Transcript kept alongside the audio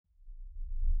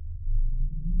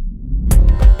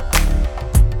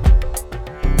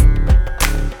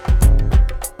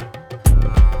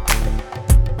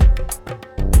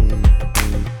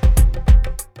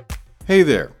Hey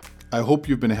there. I hope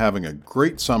you've been having a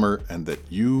great summer and that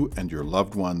you and your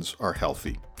loved ones are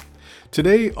healthy.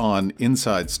 Today on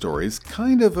Inside Stories,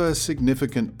 kind of a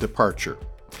significant departure.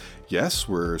 Yes,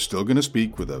 we're still going to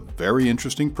speak with a very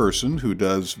interesting person who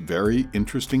does very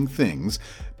interesting things,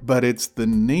 but it's the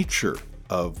nature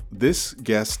of this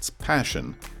guest's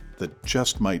passion that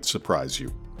just might surprise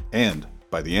you. And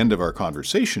by the end of our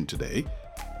conversation today,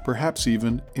 perhaps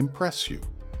even impress you.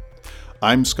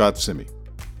 I'm Scott Simi.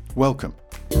 Welcome.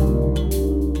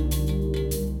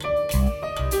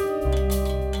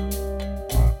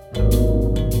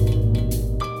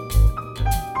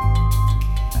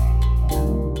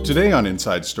 Today on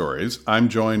Inside Stories, I'm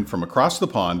joined from across the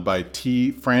pond by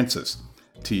T. Francis.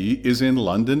 T is in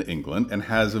London, England, and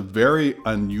has a very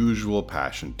unusual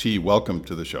passion. T, welcome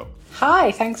to the show.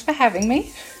 Hi, thanks for having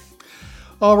me.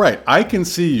 All right, I can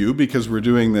see you because we're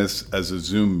doing this as a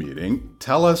Zoom meeting.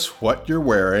 Tell us what you're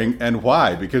wearing and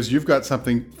why, because you've got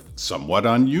something somewhat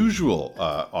unusual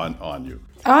on you.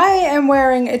 I am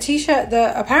wearing a t-shirt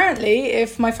that apparently,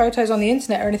 if my photo's on the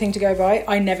internet or anything to go by,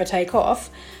 I never take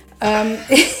off.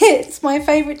 It's my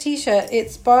favourite t-shirt.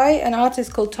 It's by an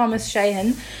artist called Thomas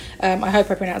Shahan. I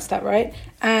hope I pronounced that right.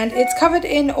 And it's covered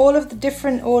in all of the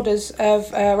different orders of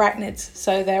arachnids.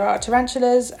 So there are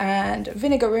tarantulas and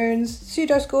vinegaroons,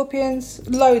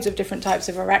 pseudoscorpions, loads of different types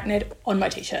of arachnid on my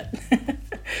t-shirt.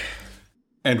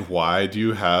 And why do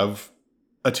you have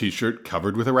a t-shirt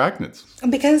covered with arachnids?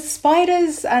 Because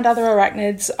spiders and other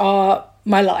arachnids are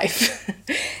my life.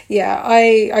 Yeah,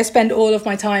 I spend all of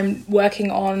my time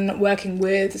working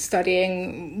with,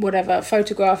 studying, whatever,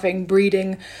 photographing,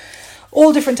 breeding,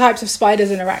 all different types of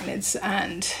spiders and arachnids.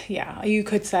 And yeah, you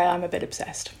could say I'm a bit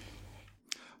obsessed.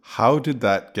 How did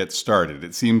that get started?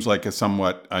 It seems like a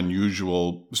somewhat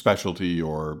unusual specialty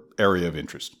or area of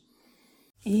interest.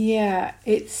 Yeah,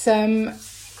 it's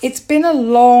been a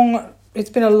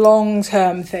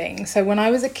long-term thing. So when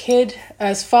I was a kid,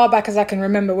 as far back as I can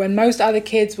remember, when most other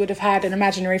kids would have had an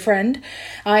imaginary friend,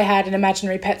 I had an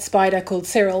imaginary pet spider called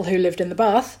Cyril who lived in the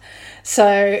bath.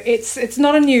 So it's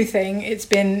not a new thing. It's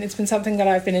been something that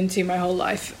I've been into my whole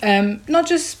life. Not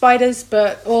just spiders,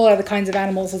 but all other kinds of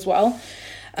animals as well.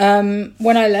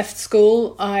 When I left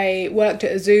school, I worked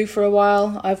at a zoo for a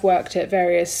while. I've worked at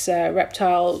various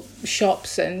reptile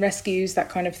shops and rescues, that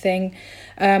kind of thing.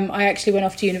 I actually went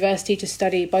off to university to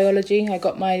study biology. I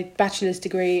got my bachelor's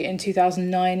degree in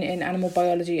 2009 in animal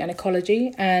biology and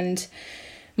ecology, and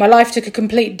my life took a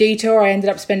complete detour. I ended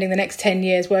up spending the next 10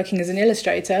 years working as an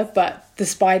illustrator, but the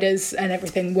spiders and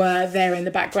everything were there in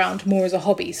the background, more as a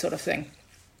hobby sort of thing.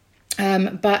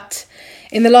 But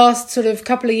in the last sort of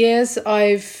couple of years,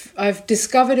 I've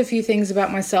discovered a few things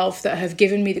about myself that have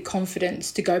given me the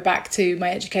confidence to go back to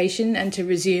my education and to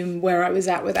resume where I was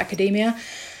at with academia.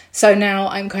 So now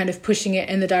I'm kind of pushing it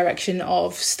in the direction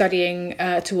of studying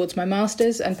towards my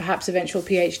master's and perhaps eventual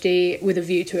PhD with a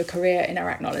view to a career in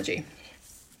arachnology.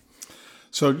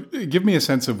 So give me a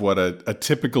sense of what a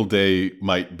typical day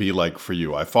might be like for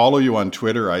you. I follow you on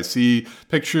Twitter. I see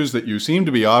pictures that you seem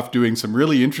to be off doing some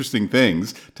really interesting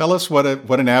things. Tell us what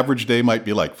an average day might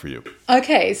be like for you.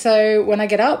 Okay, so when I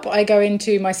get up, I go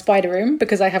into my spider room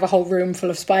because I have a whole room full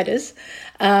of spiders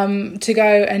to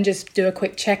go and just do a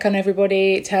quick check on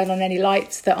everybody, turn on any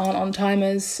lights that aren't on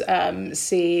timers,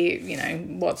 see,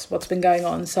 what's been going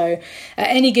on. So at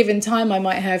any given time, I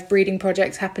might have breeding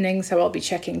projects happening. So I'll be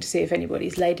checking to see if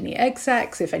anybody's laid any egg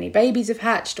sacs, if any babies have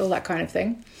hatched, all that kind of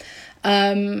thing.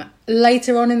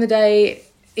 Later on in the day,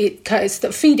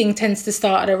 feeding tends to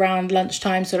start at around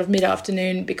lunchtime, sort of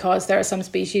mid-afternoon, because there are some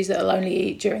species that will only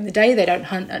eat during the day. They don't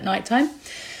hunt at nighttime.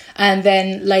 And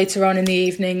then later on in the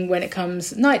evening, when it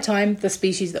comes nighttime, the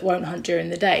species that won't hunt during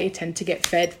the day tend to get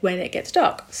fed when it gets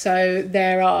dark. So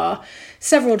there are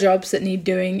several jobs that need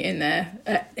doing in there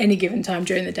at any given time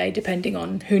during the day, depending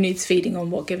on who needs feeding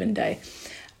on what given day.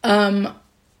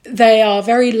 They are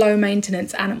very low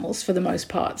maintenance animals for the most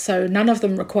part, so none of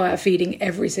them require feeding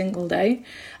every single day.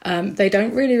 They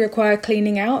don't really require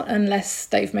cleaning out unless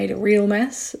they've made a real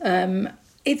mess.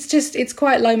 It's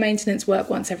quite low maintenance work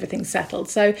once everything's settled.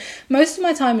 So most of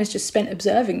my time is just spent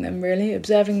observing them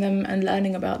and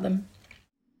learning about them.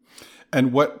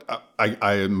 And what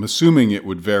I am assuming it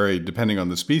would vary depending on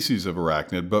the species of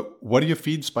arachnid, but what do you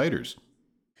feed spiders?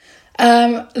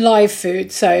 Live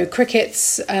food, so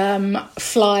crickets,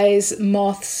 flies,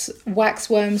 moths,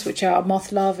 waxworms, which are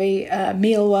moth larvae,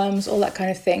 mealworms, all that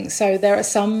kind of thing. So there are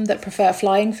some that prefer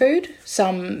flying food,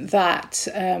 some that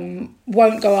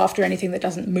won't go after anything that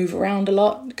doesn't move around a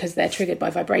lot because they're triggered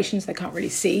by vibrations, they can't really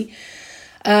see.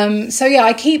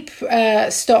 I keep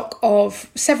stock of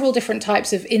several different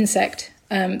types of insect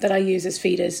that I use as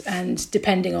feeders, and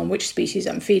depending on which species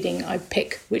I'm feeding, I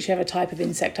pick whichever type of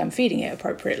insect I'm feeding it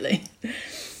appropriately.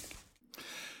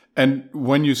 And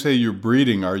when you say you're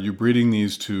breeding, are you breeding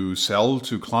these to sell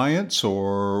to clients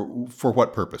or for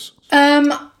what purpose?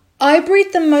 I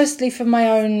breed them mostly for my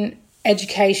own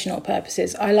educational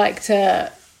purposes. I like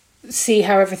to see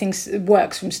how everything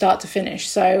works from start to finish.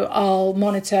 So I'll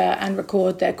monitor and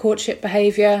record their courtship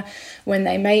behavior. When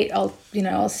they mate, I'll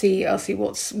see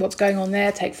what's going on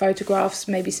there, take photographs,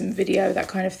 maybe some video, that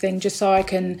kind of thing, just so I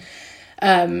can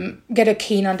get a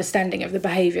keen understanding of the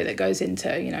behavior that goes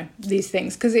into, these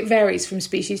things, because it varies from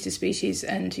species to species,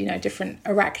 and, different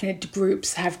arachnid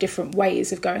groups have different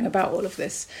ways of going about all of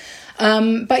this.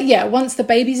 But yeah, once the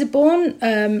babies are born,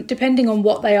 depending on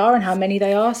what they are and how many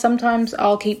they are, sometimes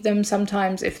I'll keep them.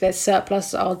 Sometimes if there's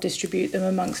surplus, I'll distribute them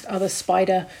amongst other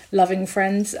spider loving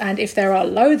friends. And if there are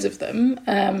loads of them,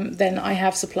 then I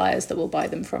have suppliers that will buy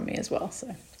them from me as well.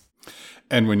 So.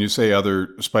 And when you say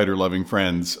other spider-loving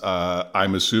friends,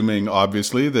 I'm assuming,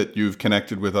 obviously, that you've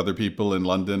connected with other people in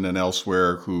London and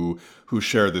elsewhere who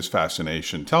share this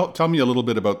fascination. Tell me a little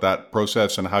bit about that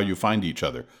process and how you find each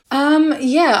other.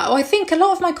 I think a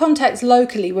lot of my contacts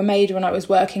locally were made when I was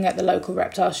working at the local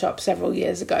reptile shop several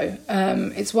years ago.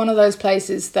 It's one of those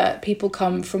places that people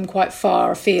come from quite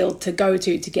far afield to go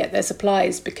to get their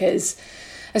supplies, because...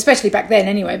 especially back then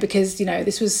anyway, because,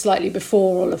 this was slightly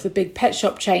before all of the big pet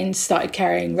shop chains started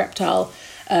carrying reptile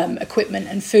equipment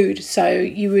and food. So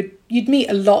you'd meet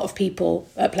a lot of people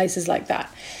at places like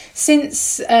that.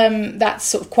 Since that's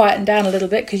sort of quietened down a little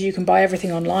bit, because you can buy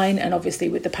everything online, and obviously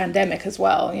with the pandemic as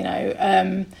well,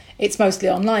 it's mostly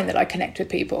online that I connect with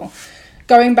people.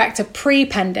 Going back to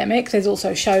pre-pandemic, there's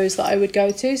also shows that I would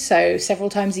go to. So several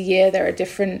times a year, there are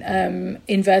different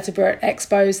invertebrate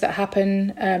expos that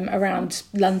happen around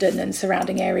London and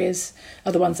surrounding areas,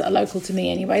 are the ones that are local to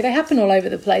me anyway. They happen all over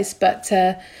the place, but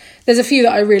there's a few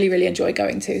that I really, really enjoy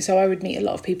going to. So I would meet a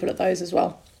lot of people at those as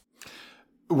well.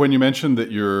 When you mentioned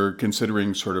that you're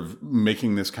considering sort of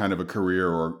making this kind of a career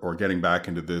or getting back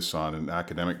into this on an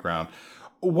academic ground,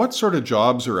 what sort of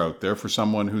jobs are out there for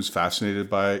someone who's fascinated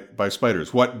by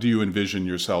spiders? What do you envision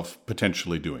yourself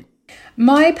potentially doing?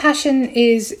 My passion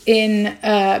is in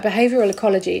behavioural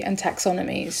ecology and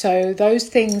taxonomy. So those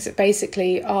things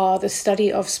basically are the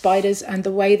study of spiders and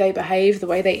the way they behave, the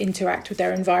way they interact with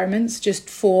their environments, just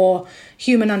for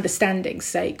human understanding's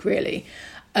sake, really.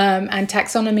 And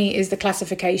taxonomy is the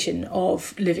classification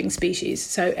of living species.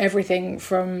 So everything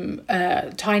from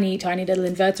tiny little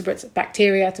invertebrates,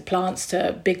 bacteria, to plants,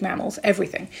 to big mammals,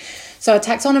 everything. So a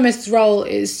taxonomist's role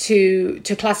is to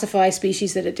classify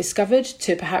species that are discovered,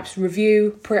 to perhaps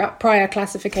review prior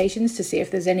classifications to see if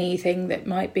there's anything that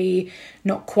might be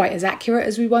not quite as accurate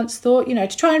as we once thought,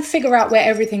 to try and figure out where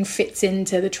everything fits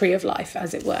into the tree of life,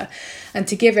 as it were, and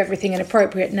to give everything an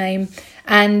appropriate name.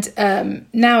 And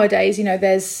nowadays,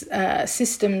 there's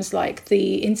systems like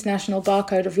the International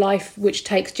Barcode of Life, which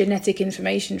takes genetic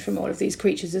information from all of these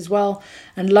creatures as well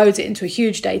and loads it into a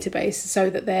huge database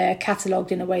so that they're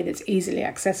catalogued in a way that's easily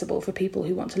accessible for people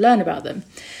who want to learn about them.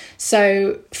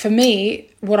 So for me,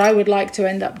 what I would like to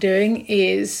end up doing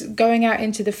is going out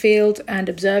into the field and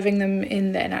observing them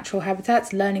in their natural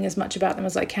habitats, learning as much about them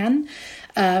as I can,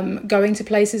 going to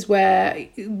places where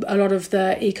a lot of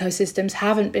the ecosystems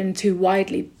haven't been too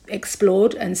widely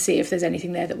explored and see if there's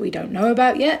anything there that we don't know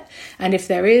about yet. And if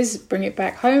there is, bring it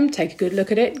back home, take a good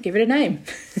look at it, give it a name.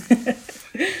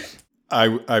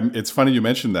 It's funny you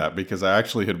mentioned that, because I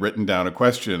actually had written down a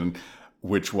question,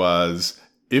 which was,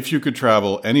 if you could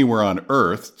travel anywhere on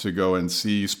Earth to go and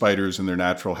see spiders in their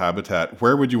natural habitat,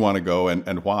 where would you want to go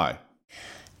and why?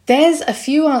 There's a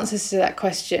few answers to that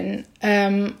question.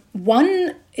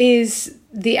 One is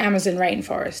the Amazon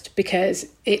rainforest, because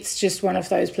it's just one of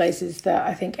those places that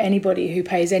I think anybody who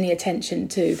pays any attention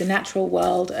to the natural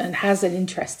world and has an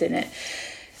interest in it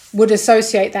would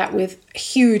associate that with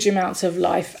huge amounts of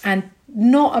life and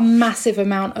not a massive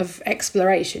amount of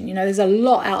exploration. There's a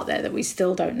lot out there that we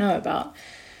still don't know about.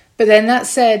 But then that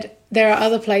said, there are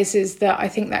other places that I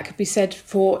think that could be said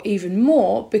for even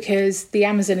more, because the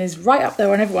Amazon is right up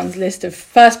there on everyone's list of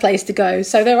first place to go.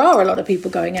 So there are a lot of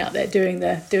people going out there doing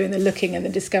the looking and the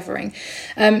discovering.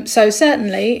 So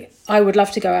certainly I would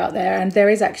love to go out there, and there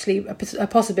is actually a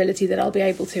possibility that I'll be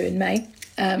able to in May.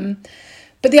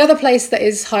 But the other place that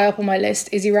is high up on my list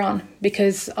is Iran,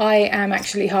 because I am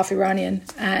actually half Iranian,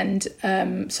 and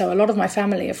so a lot of my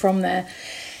family are from there.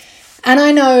 And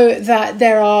I know that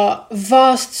there are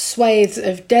vast swathes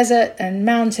of desert and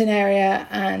mountain area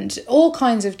and all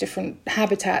kinds of different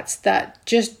habitats that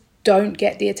just don't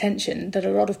get the attention that a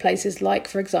lot of places like,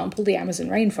 for example, the Amazon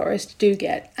rainforest do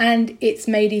get. And it's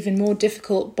made even more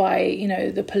difficult by,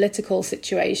 the political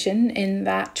situation, in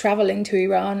that traveling to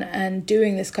Iran and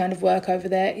doing this kind of work over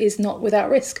there is not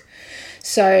without risk.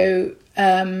 So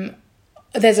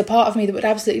there's a part of me that would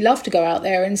absolutely love to go out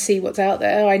there and see what's out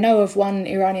there. I know of one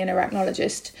Iranian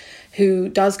arachnologist who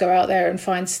does go out there and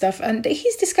find stuff, and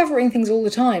he's discovering things all the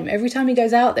time. Every time he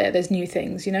goes out there, there's new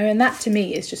things, and that to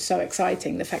me is just so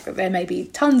exciting, the fact that there may be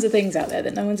tons of things out there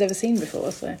that no one's ever seen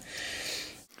before. So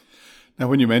now,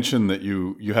 when you mentioned that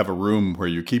you have a room where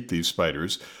you keep these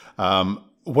spiders,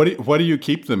 what do you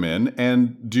keep them in,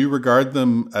 and do you regard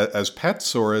them as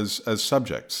pets or as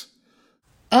subjects?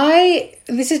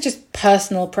 This is just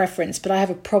personal preference, but I have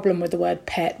a problem with the word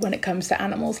pet when it comes to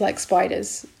animals like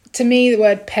spiders. To me, the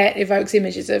word pet evokes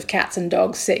images of cats and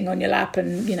dogs sitting on your lap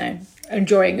and,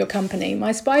 enjoying your company.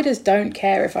 My spiders don't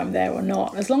care if I'm there or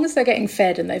not. As long as they're getting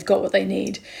fed and they've got what they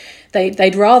need,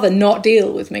 they'd rather not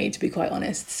deal with me, to be quite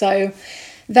honest. So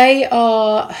they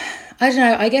are, I don't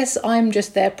know, I guess I'm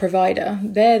just their provider.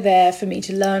 They're there for me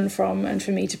to learn from and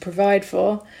for me to provide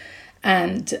for.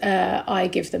 And I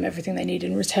give them everything they need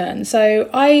in return. So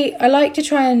I like to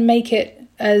try and make it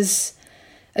as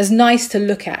nice to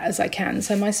look at as I can.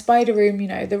 So my spider room,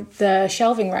 the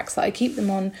shelving racks that I keep them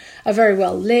on are very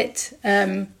well lit.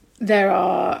 There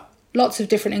are lots of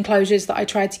different enclosures that I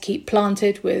try to keep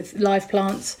planted with live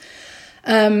plants.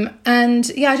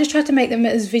 I just try to make them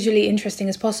as visually interesting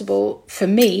as possible for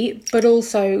me, but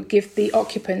also give the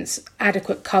occupants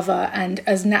adequate cover and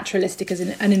as naturalistic as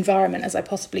an environment as I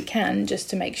possibly can, just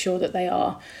to make sure that they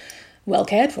are well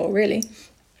cared for, really.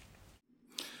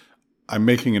 I'm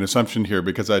making an assumption here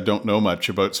because I don't know much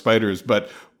about spiders, but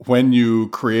when you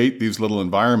create these little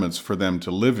environments for them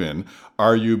to live in,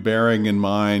 are you bearing in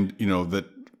mind, that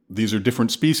these are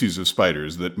different species of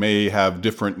spiders that may have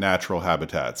different natural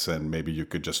habitats? And maybe you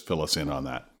could just fill us in on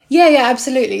that. Yeah,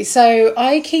 absolutely. So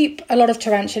I keep a lot of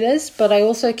tarantulas, but I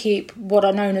also keep what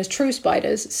are known as true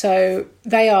spiders. So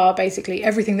they are basically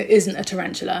everything that isn't a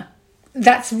tarantula.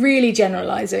 That's really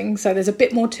generalizing, so there's a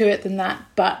bit more to it than that,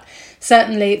 but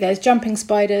certainly there's jumping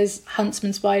spiders,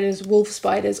 huntsman spiders, wolf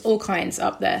spiders, all kinds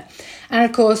up there. And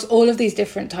of course, all of these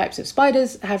different types of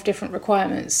spiders have different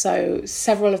requirements. So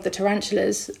several of the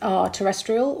tarantulas are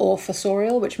terrestrial or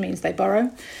fossorial, which means they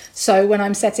burrow. So when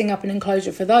I'm setting up an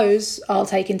enclosure for those, I'll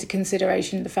take into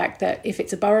consideration the fact that if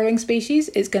it's a burrowing species,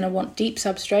 it's going to want deep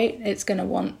substrate, it's going to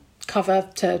want cover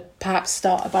to perhaps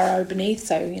start a burrow beneath,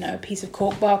 so a piece of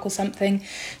cork bark or something,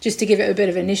 just to give it a bit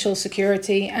of initial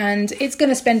security, and it's going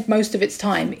to spend most of its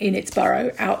time in its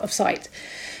burrow out of sight.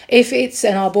 If it's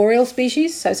an arboreal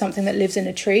species, so something that lives in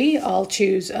a tree, I'll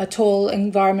choose a tall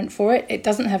environment for it. It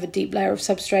doesn't have a deep layer of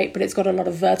substrate, but it's got a lot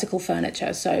of vertical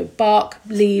furniture, so bark,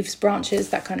 leaves, branches,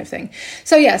 that kind of thing.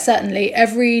 So yeah, certainly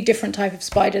every different type of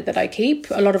spider that I keep,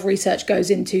 a lot of research goes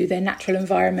into their natural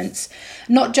environments,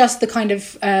 not just the kind of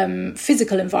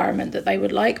physical environment that they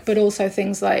would like, but also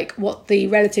things like what the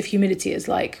relative humidity is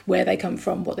like, where they come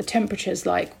from, what the temperature is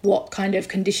like, what kind of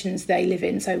conditions they live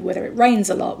in, so whether it rains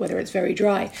a lot, whether it's very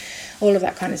dry. All of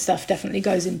that kind of stuff definitely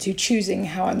goes into choosing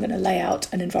how I'm going to lay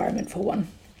out an environment for one.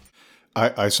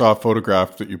 I saw a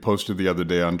photograph that you posted the other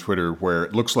day on Twitter where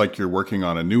it looks like you're working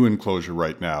on a new enclosure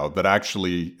right now that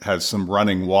actually has some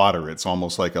running water. It's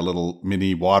almost like a little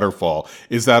mini waterfall.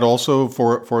 Is that also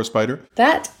for a spider?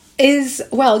 That is,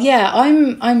 well, yeah,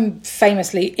 I'm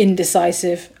famously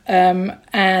indecisive.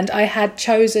 And I had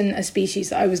chosen a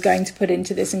species that I was going to put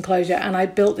into this enclosure, and I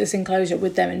built this enclosure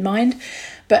with them in mind.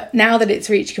 But now that it's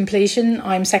reached completion,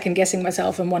 I'm second guessing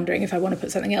myself and wondering if I want to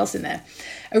put something else in there.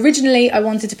 Originally, I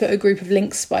wanted to put a group of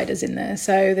lynx spiders in there.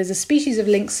 So there's a species of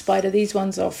lynx spider. These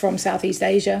ones are from Southeast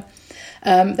Asia.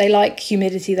 They like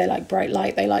humidity, they like bright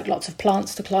light, they like lots of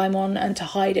plants to climb on and to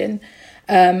hide in.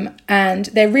 And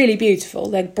they're really beautiful.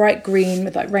 They're bright green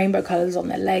with like rainbow colours on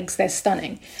their legs. They're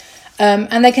stunning.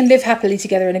 And they can live happily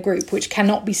together in a group, which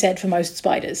cannot be said for most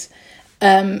spiders.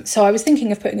 So I was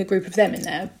thinking of putting a group of them in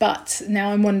there, but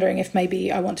now I'm wondering if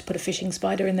maybe I want to put a fishing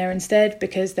spider in there instead,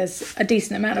 because there's a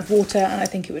decent amount of water and I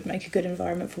think it would make a good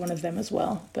environment for one of them as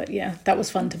well. But yeah, that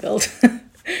was fun to build.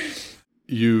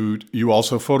 You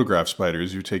also photograph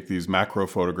spiders. You take these macro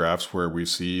photographs where we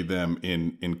see them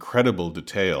in incredible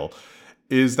detail.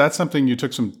 Is that something you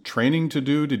took some training to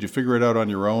do? Did you figure it out on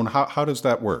your own? How does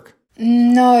that work?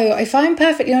 No, if I'm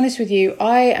perfectly honest with you,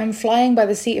 I am flying by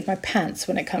the seat of my pants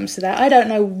when it comes to that. I don't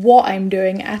know what I'm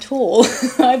doing at all.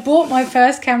 I bought my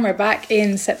first camera back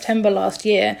in September last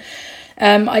year.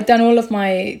 I'd done all of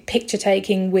my picture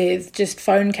taking with just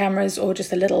phone cameras or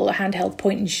just a little handheld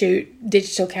point and shoot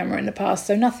digital camera in the past,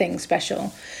 so nothing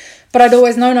special. But I'd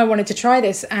always known I wanted to try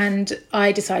this, and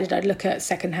I decided I'd look at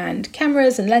secondhand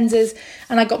cameras and lenses,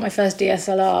 and I got my first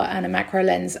DSLR and a macro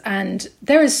lens, and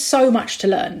there is so much to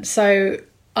learn. So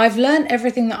I've learned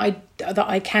everything that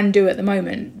I can do at the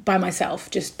moment by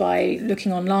myself, just by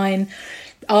looking online,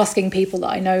 asking people that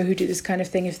I know who do this kind of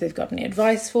thing if they've got any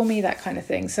advice for me, that kind of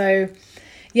thing. So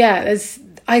yeah,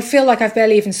 I feel like I've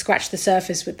barely even scratched the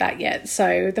surface with that yet.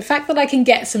 So the fact that I can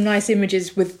get some nice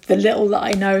images with the little that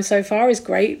I know so far is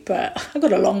great, but I've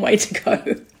got a long way to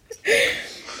go.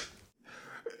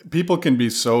 People can be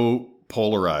so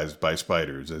polarized by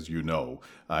spiders, as you know.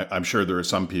 I'm sure there are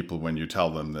some people, when you tell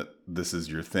them that this is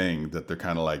your thing, that they're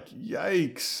kind of like,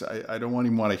 yikes, I don't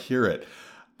even want to hear it.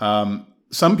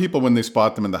 Some people, when they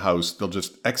spot them in the house, they'll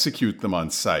just execute them on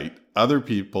sight. Other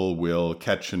people will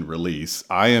catch and release.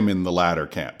 I am in the latter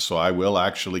camp. So I will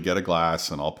actually get a glass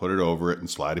and I'll put it over it and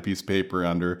slide a piece of paper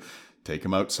under, take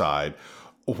them outside.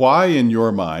 Why, in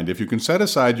your mind, if you can set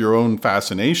aside your own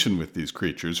fascination with these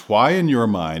creatures, why, in your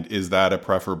mind, is that a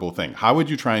preferable thing? How would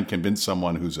you try and convince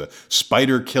someone who's a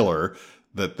spider killer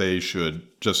that they should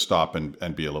just stop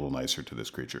and be a little nicer to this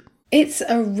creature? It's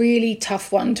a really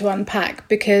tough one to unpack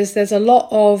because there's a lot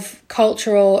of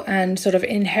cultural and sort of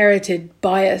inherited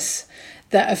bias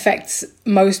that affects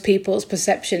most people's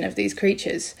perception of these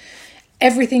creatures.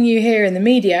 Everything you hear in the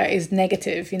media is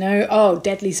negative, oh,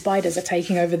 deadly spiders are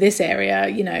taking over this area,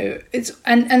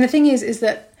 and the thing is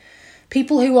that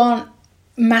people who aren't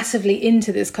massively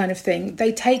into this kind of thing,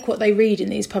 they take what they read in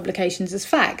these publications as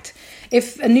fact.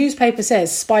 If a newspaper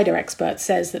says spider expert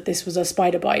says that this was a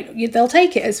spider bite, they'll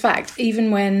take it as fact,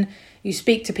 even when you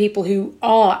speak to people who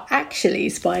are actually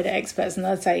spider experts and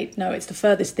they'll say, no, it's the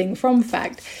furthest thing from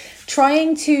fact.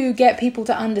 Trying to get people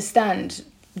to understand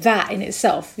that in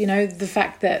itself, the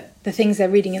fact that the things they're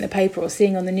reading in the paper or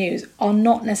seeing on the news are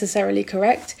not necessarily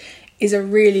correct, is a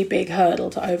really big hurdle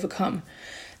to overcome.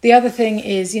 The other thing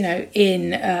is,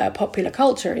 in popular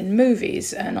culture, in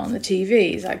movies and on the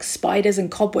TVs, like spiders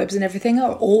and cobwebs and everything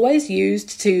are always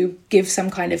used to give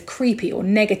some kind of creepy or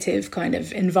negative kind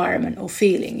of environment or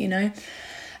feeling,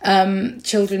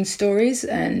 Children's stories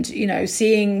and,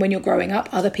 seeing when you're growing up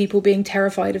other people being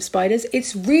terrified of spiders.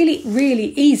 It's really, really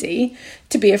easy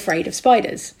to be afraid of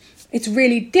spiders. It's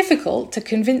really difficult to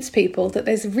convince people that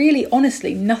there's really,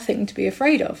 honestly, nothing to be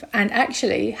afraid of. And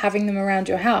actually, having them around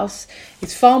your house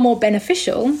is far more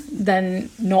beneficial than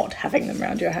not having them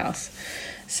around your house.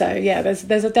 So, yeah, there's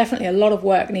definitely a lot of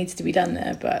work needs to be done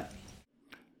there. But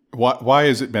why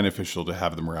is it beneficial to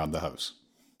have them around the house?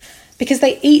 Because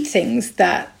they eat things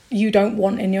that you don't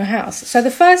want in your house. So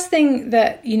the first thing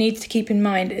that you need to keep in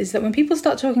mind is that when people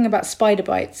start talking about spider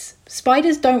bites,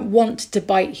 spiders don't want to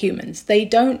bite humans. They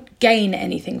don't gain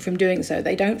anything from doing so.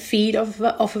 They don't feed off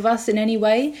of us in any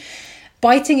way.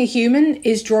 Biting a human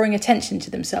is drawing attention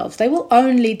to themselves. They will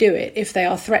only do it if they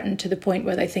are threatened to the point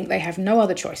where they think they have no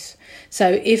other choice.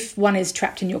 So if one is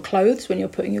trapped in your clothes, when you're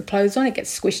putting your clothes on, it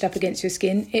gets squished up against your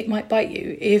skin, it might bite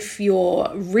you. If you're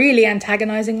really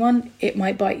antagonizing one, it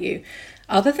might bite you.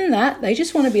 Other than that, they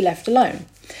just want to be left alone.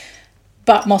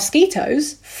 But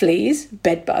mosquitoes, fleas,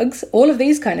 bedbugs, all of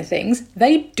these kind of things,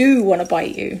 they do want to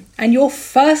bite you. And your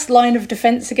first line of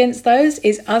defense against those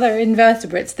is other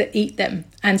invertebrates that eat them.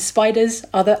 And spiders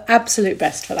are the absolute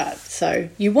best for that. So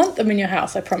you want them in your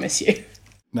house, I promise you.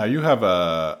 Now you have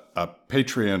a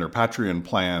Patreon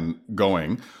plan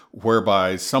going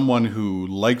whereby someone who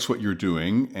likes what you're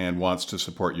doing and wants to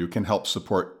support you can help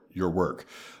support your work.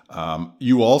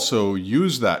 You also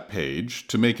use that page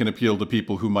to make an appeal to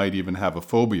people who might even have a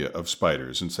phobia of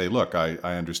spiders and say, look, I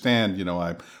understand,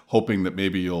 I'm hoping that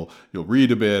maybe you'll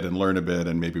read a bit and learn a bit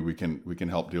and maybe we can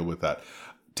help deal with that.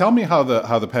 Tell me how the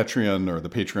Patreon or the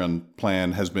Patreon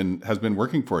plan has been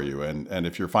working for you and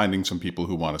if you're finding some people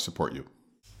who want to support you.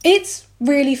 It's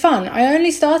really fun. I only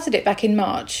started it back in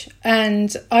March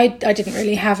and I didn't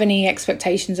really have any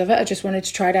expectations of it. I just wanted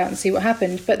to try it out and see what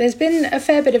happened. But there's been a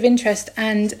fair bit of interest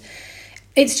and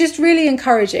it's just really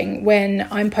encouraging when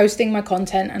I'm posting my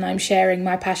content and I'm sharing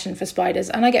my passion for spiders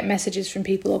and I get messages from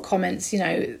people or comments,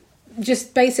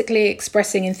 just basically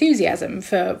expressing enthusiasm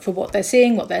for what they're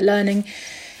seeing, what they're learning.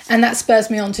 And that spurs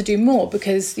me on to do more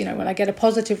because, when I get a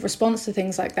positive response to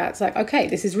things like that, it's like, okay,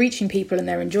 this is reaching people and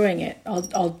they're enjoying it.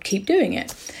 I'll keep doing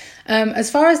it. As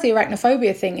far as the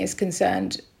arachnophobia thing is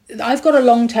concerned, I've got a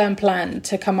long-term plan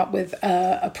to come up with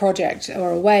a project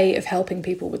or a way of helping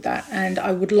people with that. And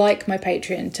I would like my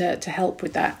Patreon to help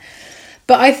with that.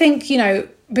 But I think,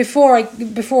 before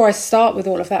I start with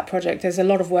all of that project, there's a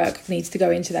lot of work needs to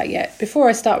go into that yet. Before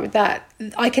I start with that,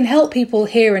 I can help people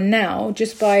here and now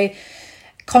just by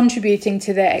contributing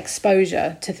to their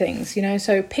exposure to things, you know.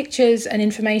 So pictures and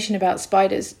information about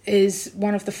spiders is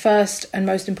one of the first and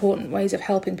most important ways of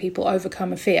helping people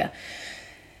overcome a fear.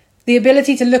 The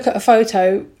ability to look at a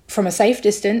photo from a safe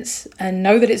distance and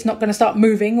know that it's not going to start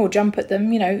moving or jump at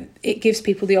them, you know, it gives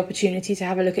people the opportunity to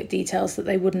have a look at details that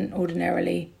they wouldn't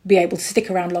ordinarily be able to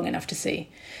stick around long enough to see.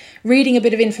 Reading a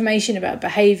bit of information about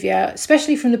behaviour,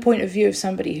 especially from the point of view of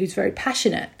somebody who's very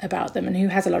passionate about them and who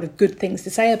has a lot of good things to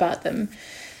say about them,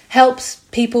 helps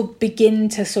people begin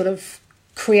to sort of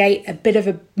create a bit of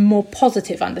a more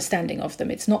positive understanding of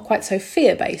them. It's not quite so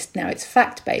fear-based now, it's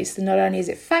fact-based. And not only is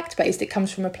it fact-based, it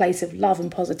comes from a place of love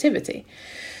and positivity.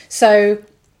 So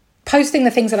posting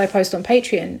the things that I post on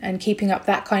Patreon and keeping up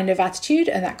that kind of attitude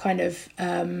and that kind of,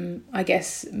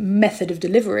 method of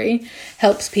delivery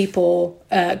helps people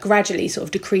gradually sort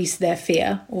of decrease their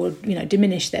fear or, you know,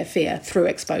 diminish their fear through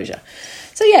exposure.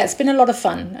 So yeah, it's been a lot of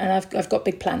fun and I've got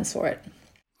big plans for it.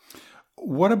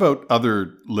 What about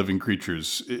other living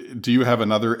creatures? Do you have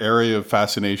another area of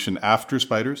fascination after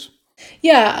spiders?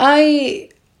 Yeah,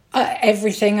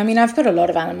 everything. I mean, I've got a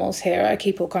lot of animals here. I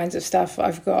keep all kinds of stuff.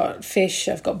 I've got fish,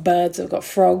 I've got birds, I've got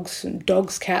frogs, and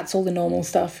dogs, cats, all the normal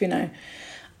stuff, you know.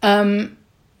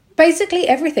 Basically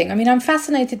everything. I mean, I'm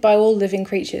fascinated by all living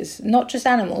creatures, not just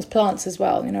animals, plants as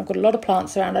well. You know, I've got a lot of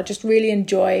plants around. I just really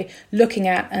enjoy looking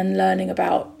at and learning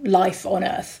about life on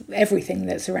Earth, everything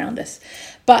that's around us.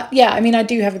 But yeah, I mean, I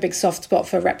do have a big soft spot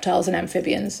for reptiles and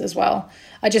amphibians as well.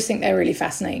 I just think they're really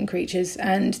fascinating creatures,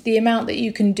 and the amount that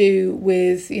you can do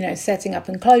with, you know, setting up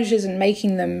enclosures and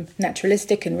making them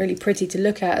naturalistic and really pretty to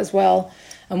look at as well,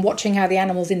 and watching how the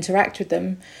animals interact with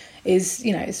them is,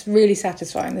 you know, it's really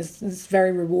satisfying. It's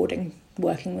very rewarding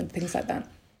working with things like that.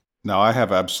 Now, I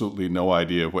have absolutely no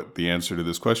idea what the answer to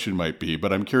this question might be,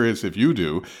 but I'm curious if you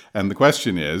do. And the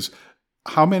question is,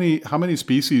 how many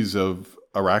species of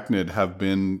arachnid have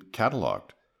been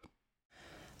cataloged?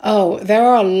 Oh, there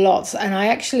are lots. And I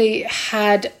actually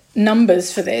had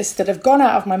numbers for this that have gone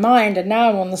out of my mind, and now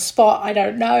I'm on the spot. I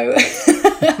don't know.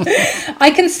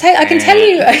 I can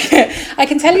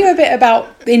tell you a bit about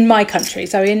in my country.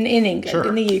 So in England, sure.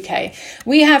 In the UK,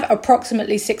 we have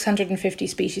approximately 650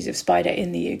 species of spider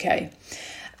in the UK.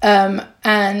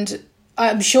 And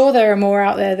I'm sure there are more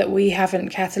out there that we haven't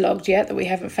catalogued yet, that we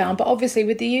haven't found. But obviously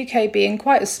with the UK being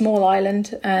quite a small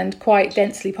island and quite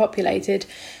densely populated,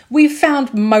 we've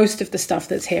found most of the stuff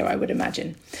that's here, I would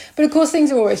imagine. But of course,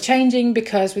 things are always changing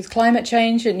because with climate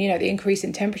change and, you know, the increase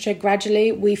in temperature,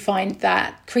 gradually we find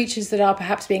that creatures that are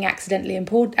perhaps being accidentally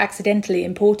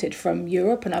imported from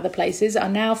Europe and other places are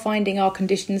now finding our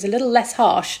conditions a little less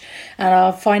harsh and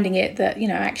are finding it that, you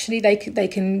know, actually they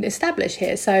can establish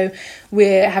here. So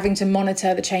we're having to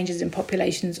monitor the changes in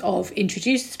populations of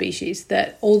introduced species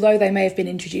that, although they may have been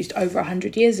introduced over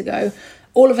 100 years ago,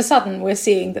 all of a sudden we're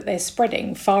seeing that they're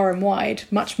spreading far and wide,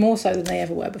 much more so than they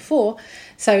ever were before.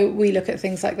 So we look at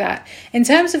things like that. In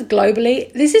terms of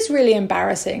globally, this is really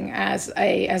embarrassing as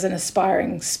an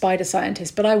aspiring spider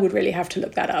scientist, but I would really have to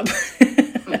look that up.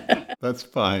 That's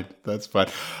fine.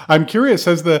 I'm curious,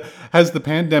 has the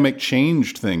pandemic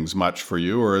changed things much for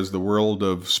you, or has the world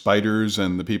of spiders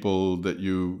and the people that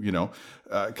you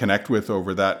connect with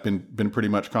over that been pretty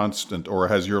much constant, or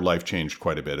has your life changed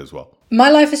quite a bit as well? My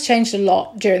life has changed a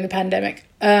lot during the pandemic,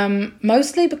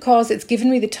 mostly because it's given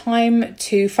me the time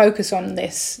to focus on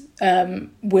this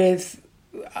with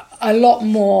a lot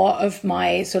more of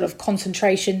my sort of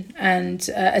concentration and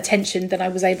attention than I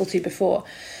was able to before.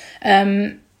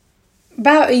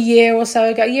 About a year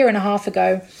and a half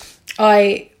ago,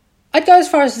 I'd go as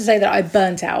far as to say that I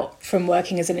burnt out from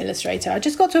working as an illustrator. I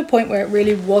just got to a point where it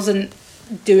really wasn't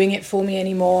doing it for me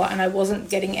anymore, and I wasn't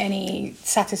getting any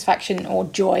satisfaction or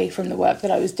joy from the work that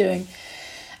I was doing.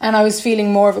 And I was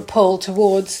feeling more of a pull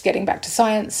towards getting back to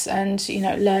science and, you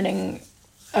know, learning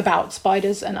about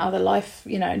spiders and other life,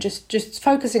 you know, just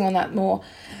focusing on that more.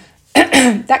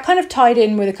 That kind of tied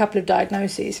in with a couple of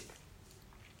diagnoses.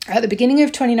 At the beginning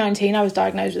of 2019, I was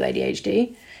diagnosed with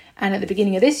ADHD. And at the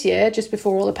beginning of this year, just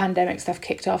before all the pandemic stuff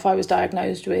kicked off, I was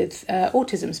diagnosed with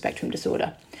autism spectrum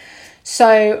disorder.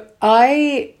 So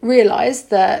I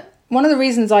realised that one of the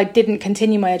reasons I didn't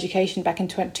continue my education back in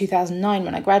 2009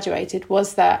 when I graduated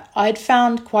was that I'd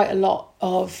found quite a lot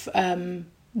of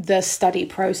the study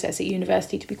process at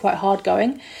university to be quite hard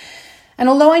going. And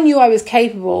although I knew I was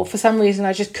capable, for some reason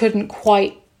I just couldn't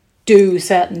quite do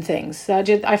certain things. So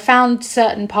I found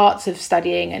certain parts of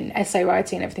studying and essay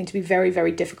writing and everything to be very,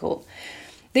 very difficult.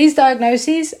 These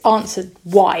diagnoses answered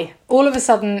why. All of a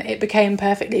sudden, it became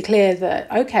perfectly clear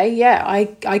that, okay, yeah,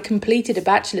 I completed a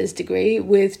bachelor's degree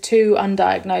with 2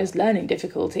 undiagnosed learning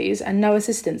difficulties and no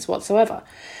assistance whatsoever.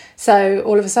 So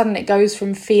all of a sudden it goes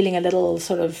from feeling a little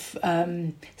sort of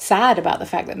sad about the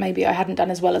fact that maybe I hadn't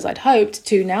done as well as I'd hoped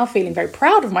to now feeling very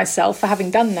proud of myself for having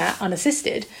done that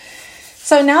unassisted.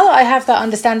 So now that I have that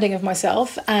understanding of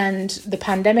myself and the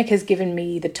pandemic has given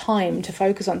me the time to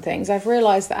focus on things, I've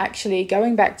realised that actually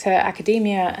going back to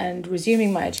academia and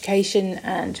resuming my education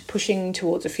and pushing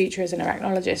towards a future as an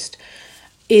arachnologist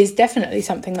is definitely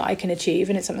something that I can achieve,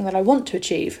 and it's something that I want to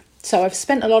achieve. So I've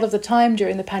spent a lot of the time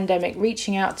during the pandemic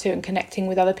reaching out to and connecting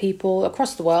with other people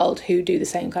across the world who do the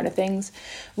same kind of things,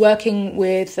 working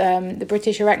with the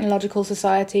British Arachnological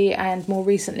Society and more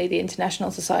recently the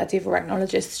International Society of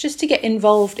Arachnologists, just to get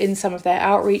involved in some of their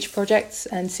outreach projects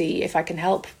and see if I can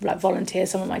help, like volunteer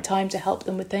some of my time to help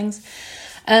them with things.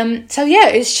 So yeah,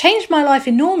 it's changed my life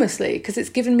enormously because it's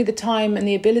given me the time and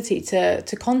the ability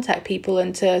to contact people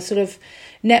and to sort of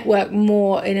network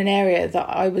more in an area that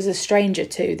I was a stranger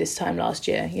to this time last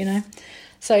year, you know?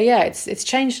 So yeah, it's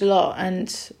changed a lot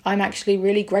and I'm actually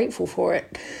really grateful for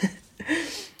it.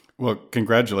 Well,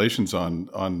 congratulations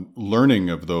on learning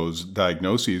of those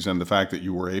diagnoses and the fact that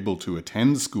you were able to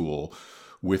attend school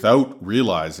without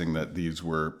realizing that these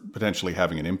were potentially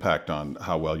having an impact on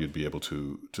how well you'd be able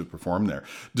to perform there.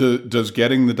 Does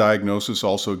getting the diagnosis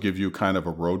also give you kind of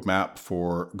a roadmap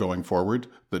for going forward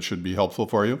that should be helpful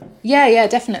for you? Yeah,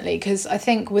 definitely. Because I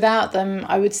think without them,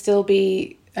 I would still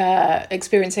be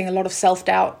experiencing a lot of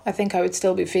self-doubt. I think I would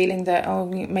still be feeling that, oh,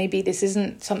 maybe this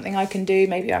isn't something I can do.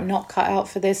 Maybe I'm not cut out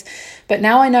for this. But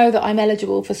now I know that I'm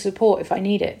eligible for support if I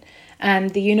need it.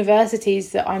 And the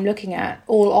universities that I'm looking at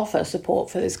all offer support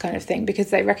for this kind of thing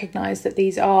because they recognise that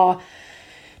these are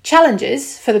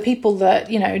challenges for the people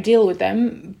that, you know, deal with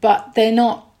them, but they're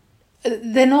not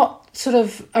sort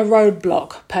of a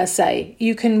roadblock per se.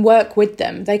 You can work with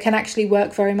them. They can actually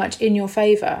work very much in your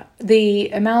favour. The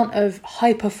amount of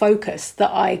hyper focus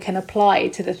that I can apply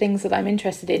to the things that I'm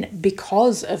interested in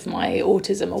because of my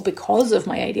autism or because of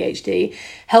my ADHD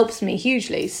helps me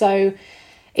hugely. So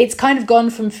it's kind of gone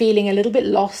from feeling a little bit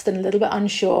lost and a little bit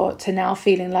unsure to now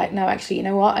feeling like, no, actually, you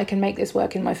know what? I can make this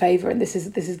work in my favour and this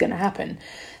is going to happen.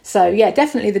 So yeah,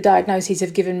 definitely the diagnoses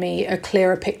have given me a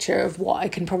clearer picture of what I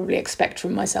can probably expect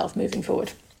from myself moving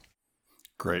forward.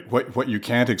 Great. What you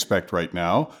can't expect right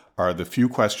now are the few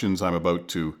questions I'm about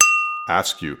to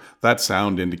ask you. That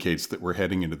sound indicates that we're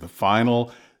heading into the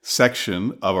final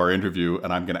section of our interview,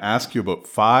 and I'm going to ask you about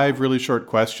 5 really short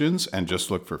questions and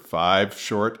just look for 5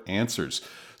 short answers.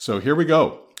 So here we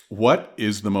go. What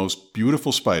is the most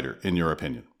beautiful spider in your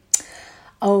opinion?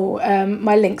 Oh,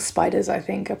 my lynx spiders, I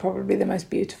think, are probably the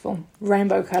most beautiful.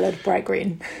 Rainbow-coloured, bright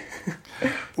green.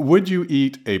 Would you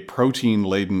eat a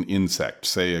protein-laden insect,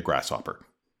 say a grasshopper?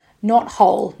 Not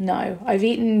whole, no. I've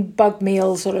eaten bug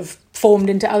meals sort of formed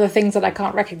into other things that I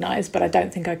can't recognise, but I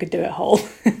don't think I could do it whole.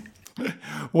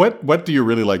 What do you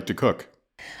really like to cook?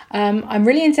 I'm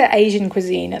really into Asian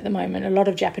cuisine at the moment, a lot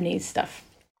of Japanese stuff.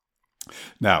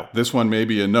 Now, this one may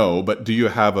be a no, but do you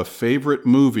have a favorite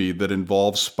movie that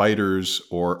involves spiders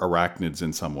or arachnids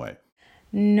in some way?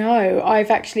 No, I've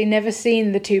actually never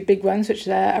seen the 2 big ones, which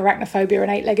are Arachnophobia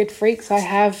and 8-Legged Freaks. I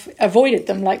have avoided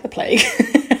them like the plague.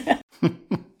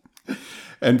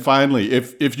 And finally,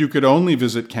 if you could only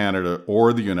visit Canada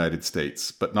or the United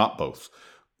States, but not both,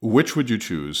 which would you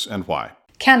choose and why?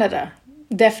 Canada,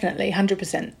 definitely,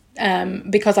 100%.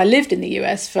 Because I lived in the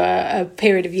US for a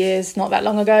period of years not that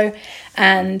long ago,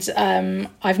 and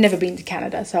I've never been to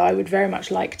Canada, so I would very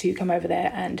much like to come over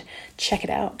there and check it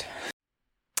out.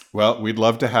 Well, we'd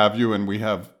love to have you, and we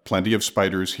have plenty of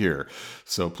spiders here,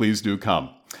 so please do come.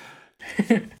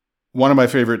 One of my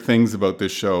favorite things about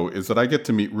this show is that I get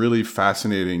to meet really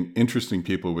fascinating, interesting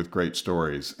people with great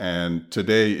stories. And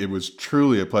today it was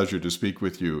truly a pleasure to speak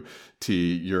with you,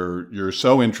 T. You're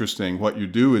so interesting. What you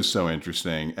do is so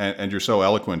interesting, and you're so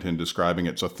eloquent in describing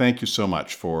it. So thank you so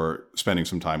much for spending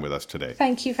some time with us today.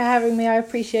 Thank you for having me. I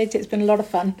appreciate it. It's been a lot of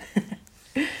fun.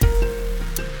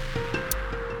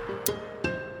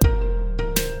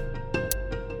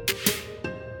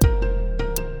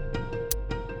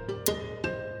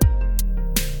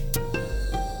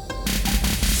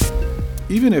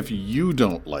 Even if you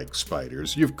don't like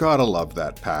spiders, you've got to love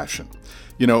that passion.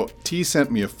 You know, T sent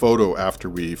me a photo after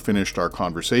we finished our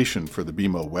conversation for the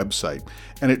BMO website,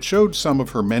 and it showed some of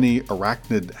her many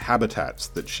arachnid habitats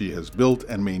that she has built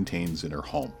and maintains in her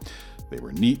home. They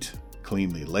were neat,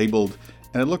 cleanly labeled,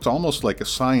 and it looked almost like a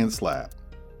science lab.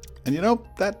 And you know,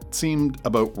 that seemed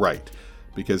about right,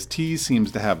 because T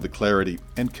seems to have the clarity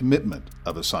and commitment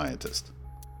of a scientist.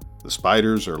 The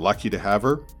spiders are lucky to have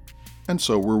her, and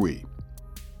so were we.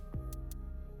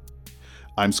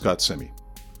 I'm Scott Simi.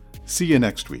 See you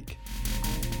next week.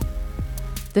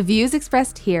 The views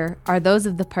expressed here are those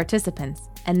of the participants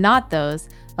and not those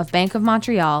of Bank of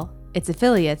Montreal, its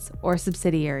affiliates, or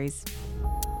subsidiaries.